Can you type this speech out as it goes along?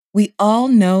We all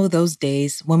know those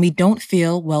days when we don't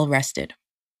feel well rested.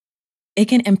 It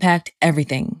can impact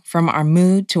everything from our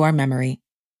mood to our memory.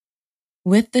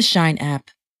 With the Shine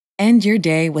app, end your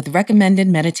day with recommended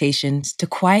meditations to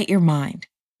quiet your mind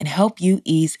and help you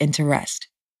ease into rest.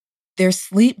 There's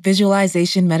sleep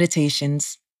visualization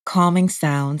meditations, calming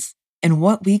sounds, and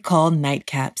what we call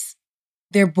nightcaps.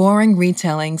 They're boring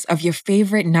retellings of your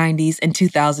favorite 90s and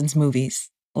 2000s movies,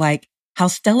 like How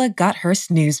Stella Got Her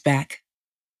Snooze Back.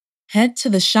 Head to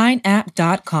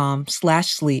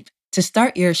theshineapp.com/sleep to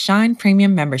start your Shine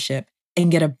Premium membership and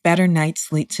get a better night's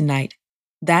sleep tonight.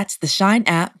 That's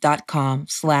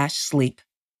theshineapp.com/sleep.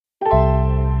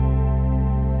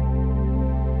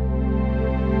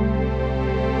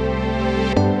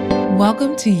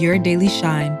 Welcome to Your Daily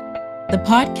Shine. The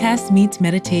podcast meets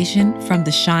meditation from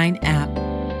the Shine app.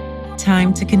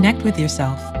 Time to connect with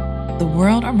yourself, the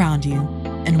world around you,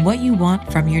 and what you want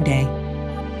from your day.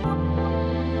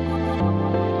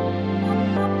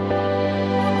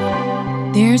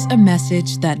 There's a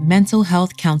message that mental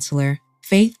health counselor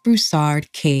Faith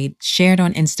Broussard-Cade shared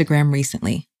on Instagram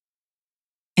recently,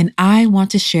 and I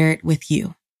want to share it with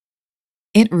you.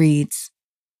 It reads,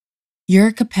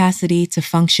 "Your capacity to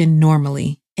function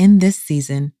normally in this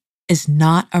season is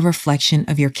not a reflection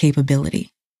of your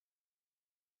capability.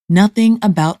 Nothing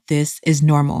about this is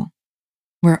normal.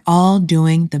 We're all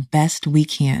doing the best we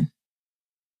can."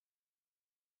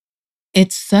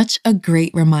 It's such a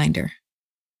great reminder.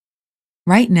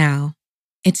 Right now,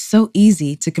 it's so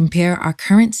easy to compare our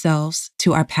current selves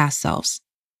to our past selves.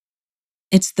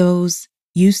 It's those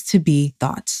used to be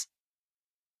thoughts.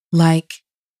 Like,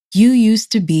 you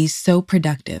used to be so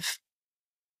productive.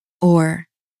 Or,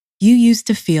 you used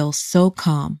to feel so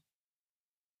calm.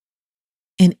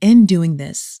 And in doing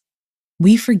this,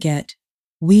 we forget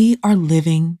we are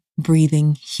living,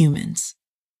 breathing humans.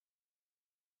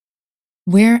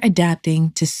 We're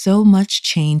adapting to so much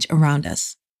change around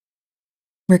us.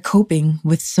 We're coping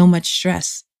with so much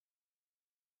stress.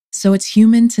 So it's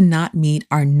human to not meet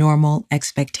our normal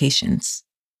expectations.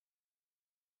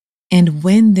 And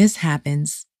when this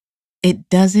happens, it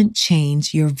doesn't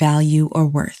change your value or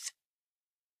worth.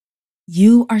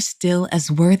 You are still as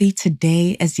worthy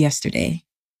today as yesterday,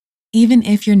 even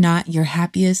if you're not your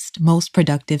happiest, most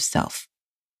productive self.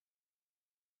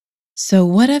 So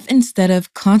what if instead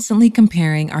of constantly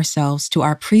comparing ourselves to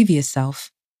our previous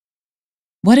self,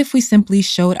 what if we simply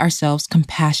showed ourselves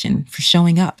compassion for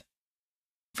showing up,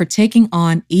 for taking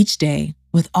on each day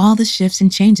with all the shifts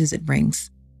and changes it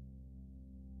brings?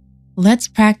 Let's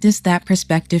practice that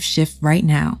perspective shift right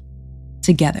now,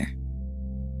 together.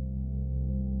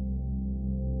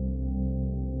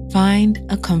 Find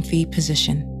a comfy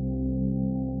position.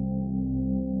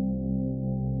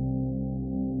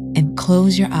 And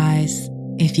close your eyes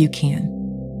if you can.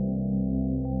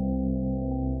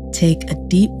 Take a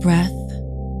deep breath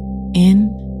in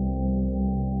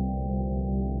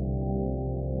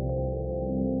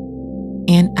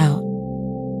and out.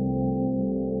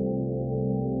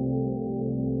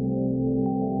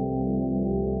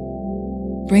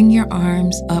 Bring your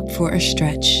arms up for a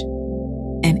stretch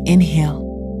and inhale.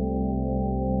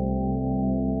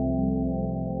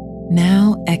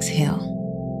 Now exhale,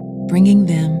 bringing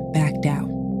them back down.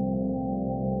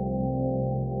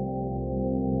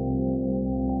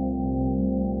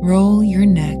 Roll your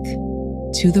neck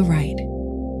to the right.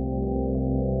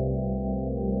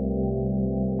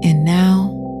 And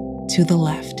now to the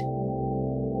left.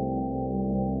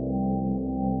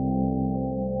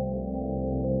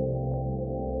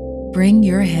 Bring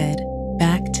your head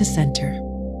back to center.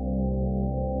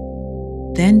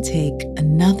 Then take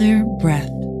another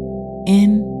breath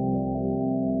in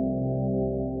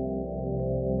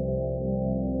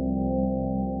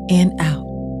and out.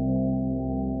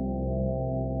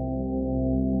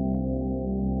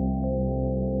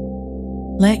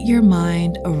 Let your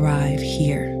mind arrive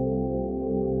here,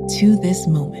 to this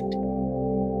moment.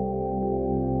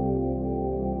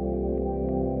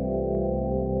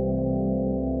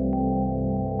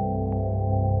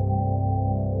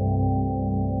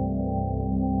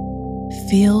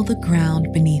 Feel the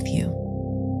ground beneath you,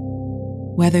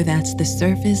 whether that's the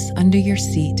surface under your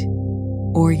seat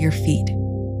or your feet.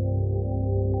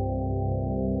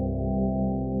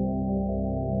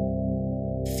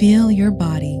 Feel your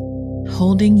body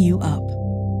holding you up.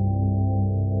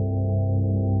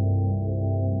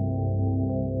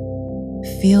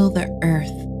 Feel the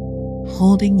earth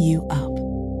holding you up,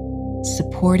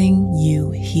 supporting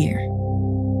you here.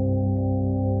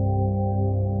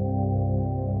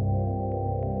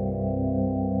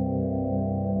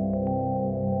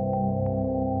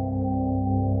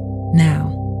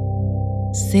 Now,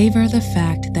 savor the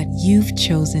fact that you've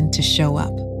chosen to show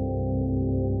up.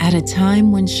 At a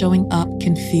time when showing up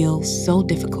can feel so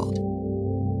difficult,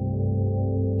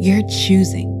 you're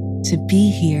choosing to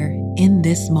be here in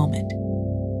this moment.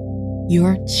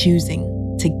 You're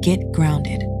choosing to get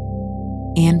grounded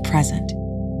and present,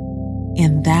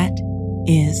 and that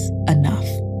is enough.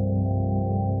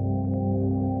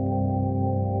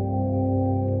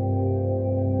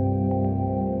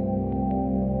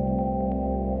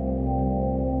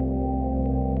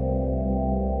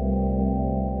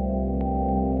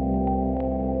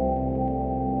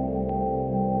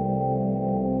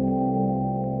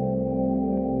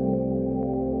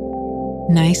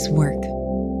 Nice work.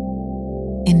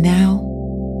 And now,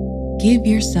 give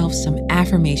yourself some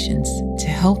affirmations to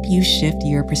help you shift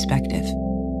your perspective.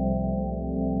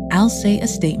 I'll say a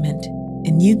statement,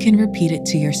 and you can repeat it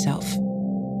to yourself,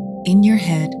 in your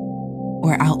head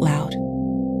or out loud.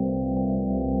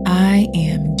 I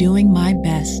am doing my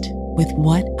best with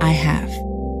what I have.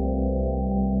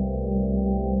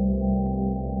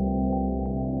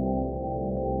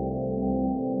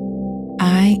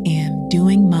 I am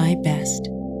doing my best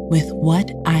with what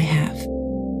I have.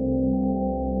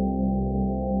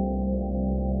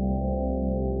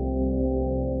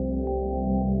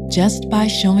 Just by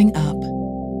showing up,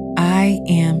 I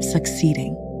am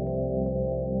succeeding.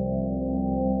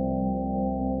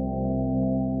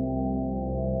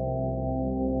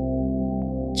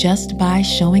 Just by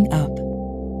showing up,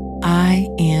 I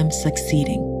am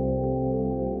succeeding.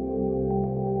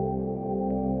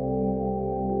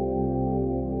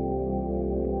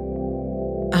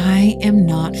 I am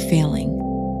not failing.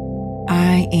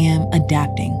 I am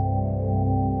adapting.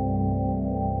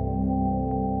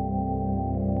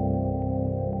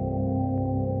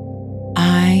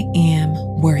 I am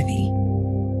worthy.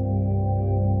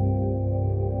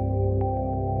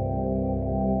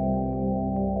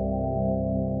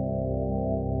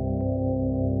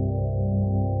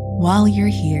 While you're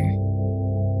here,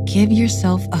 give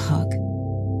yourself a hug.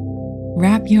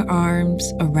 Wrap your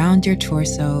arms around your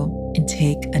torso and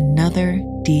take another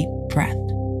deep breath.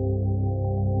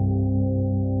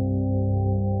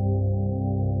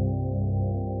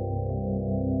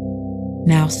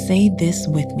 Now say this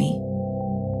with me.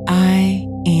 I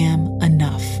am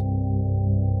enough.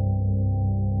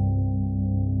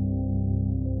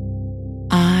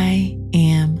 I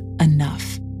am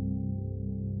enough.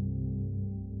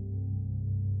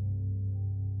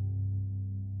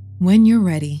 When you're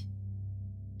ready,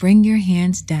 bring your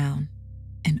hands down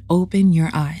and open your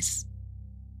eyes.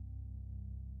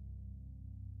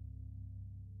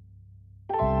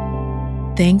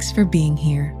 Thanks for being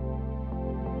here.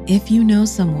 If you know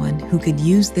someone who could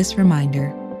use this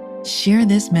reminder, share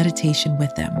this meditation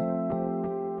with them.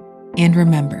 And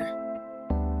remember,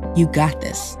 you got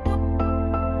this.